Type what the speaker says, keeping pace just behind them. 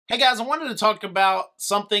Hey guys, I wanted to talk about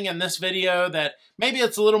something in this video that maybe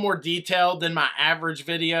it's a little more detailed than my average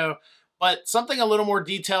video, but something a little more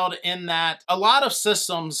detailed in that a lot of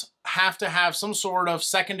systems have to have some sort of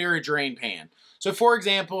secondary drain pan. So for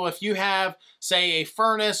example, if you have, say, a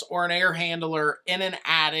furnace or an air handler in an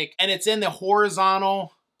attic and it's in the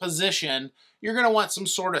horizontal position, you're going to want some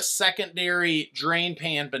sort of secondary drain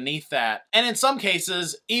pan beneath that. And in some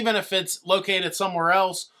cases, even if it's located somewhere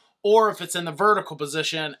else, or if it's in the vertical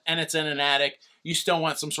position and it's in an attic, you still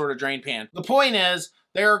want some sort of drain pan. The point is,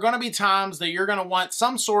 there are going to be times that you're going to want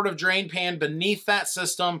some sort of drain pan beneath that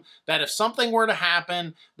system, that if something were to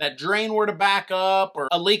happen, that drain were to back up or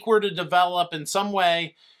a leak were to develop in some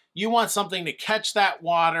way, you want something to catch that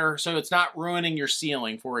water so it's not ruining your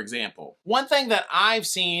ceiling, for example. One thing that I've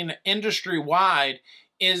seen industry-wide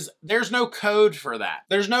is there's no code for that.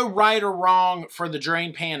 There's no right or wrong for the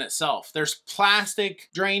drain pan itself. There's plastic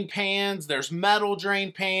drain pans, there's metal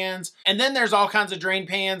drain pans, and then there's all kinds of drain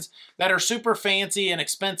pans that are super fancy and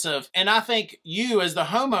expensive. And I think you as the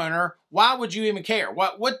homeowner, why would you even care?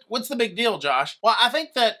 What's the big deal, Josh? Well, I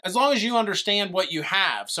think that as long as you understand what you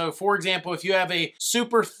have. So for example, if you have a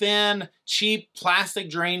super thin, cheap plastic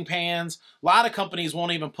drain pans, a lot of companies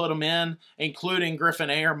won't even put them in, including Griffin,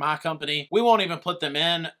 my company. We won't even put them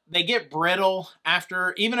in. They get brittle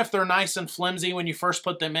after, even if they're nice and flimsy when you first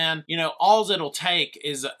put them in, all it'll take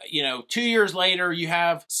is, 2 years later, you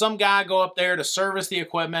have some guy go up there to service the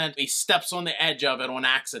equipment. He steps on the edge of it on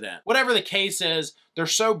accident. Whatever the case is, they're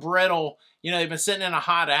so brittle, they've been sitting in a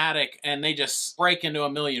hot attic and they just break into a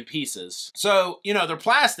million pieces. So, they're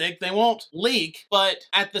plastic, they won't leak, but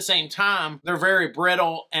at the same time, they're very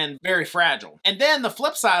brittle and very fragile. And then the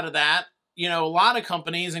flip side of that, a lot of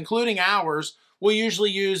companies, including ours, will usually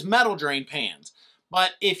use metal drain pans.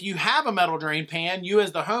 But if you have a metal drain pan, you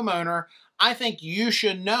as the homeowner, I think you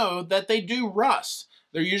should know that they do rust.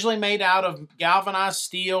 They're usually made out of galvanized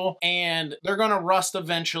steel and they're going to rust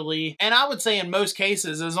eventually. And I would say in most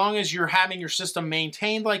cases, as long as you're having your system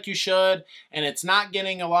maintained like you should and it's not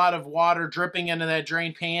getting a lot of water dripping into that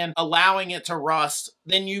drain pan, allowing it to rust,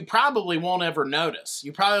 then you probably won't ever notice.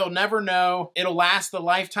 You probably will never know. It'll last the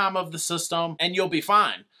lifetime of the system and you'll be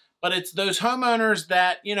fine. But it's those homeowners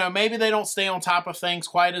that, maybe they don't stay on top of things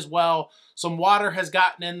quite as well. Some water has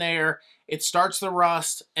gotten in there. It starts to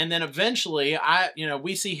rust, and then eventually,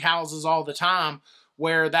 we see houses all the time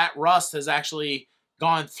where that rust has actually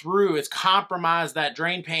gone through. It's compromised that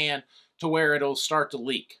drain pan to where it'll start to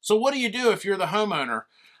leak. So what do you do if you're the homeowner?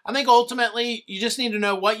 I think ultimately, you just need to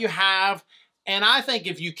know what you have. And I think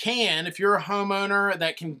if you're a homeowner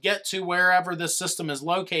that can get to wherever this system is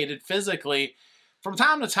located physically, from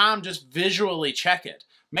time to time, just visually check it.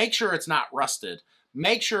 Make sure it's not rusted.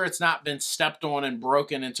 Make sure it's not been stepped on and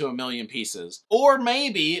broken into a million pieces. Or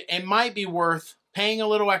maybe it might be worth paying a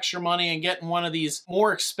little extra money and getting one of these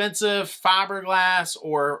more expensive fiberglass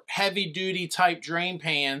or heavy-duty type drain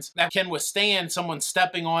pans that can withstand someone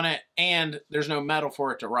stepping on it and there's no metal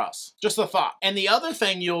for it to rust. Just a thought. And the other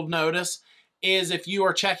thing you'll notice is if you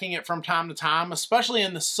are checking it from time to time, especially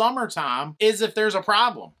in the summertime, is if there's a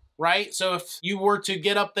problem, right? So if you were to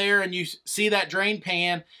get up there and you see that drain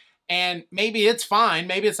pan and maybe it's fine,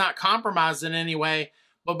 maybe it's not compromised in any way,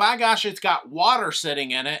 but by gosh, it's got water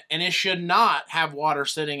sitting in it and it should not have water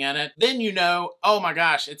sitting in it, then oh my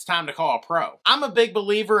gosh, it's time to call a pro. I'm a big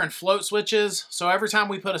believer in float switches, so every time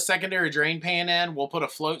we put a secondary drain pan in, we'll put a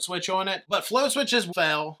float switch on it, but float switches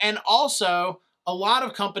fail. And also, a lot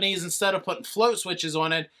of companies, instead of putting float switches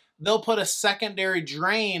on it, they'll put a secondary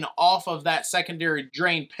drain off of that secondary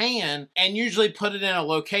drain pan and usually put it in a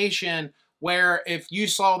location where if you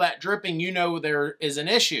saw that dripping, there is an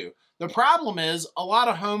issue. The problem is a lot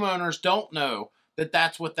of homeowners don't know that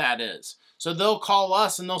that's what that is. So they'll call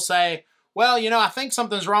us and they'll say, well, I think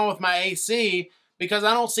something's wrong with my AC because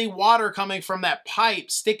I don't see water coming from that pipe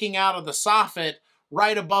sticking out of the soffit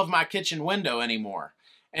right above my kitchen window anymore.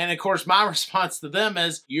 And of course, my response to them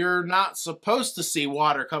is, you're not supposed to see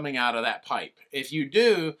water coming out of that pipe. If you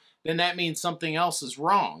do, then that means something else is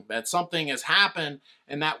wrong, that something has happened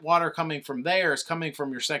and that water coming from there is coming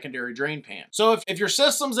from your secondary drain pan. So if your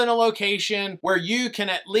system's in a location where you can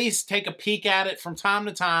at least take a peek at it from time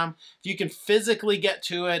to time, if you can physically get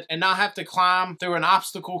to it and not have to climb through an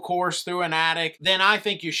obstacle course through an attic, then I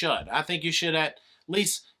think you should. I think you should at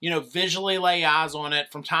least, visually lay eyes on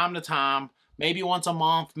it from time to time, maybe once a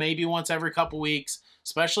month, maybe once every couple weeks,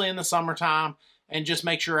 especially in the summertime, and just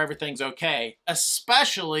make sure everything's okay,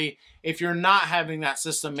 especially if you're not having that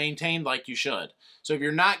system maintained like you should. So if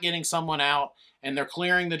you're not getting someone out and they're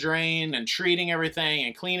clearing the drain and treating everything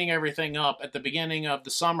and cleaning everything up at the beginning of the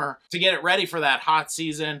summer to get it ready for that hot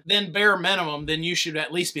season, then bare minimum, then you should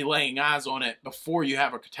at least be laying eyes on it before you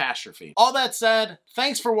have a catastrophe. All that said,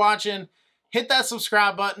 thanks for watching. Hit that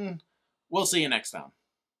subscribe button. We'll see you next time.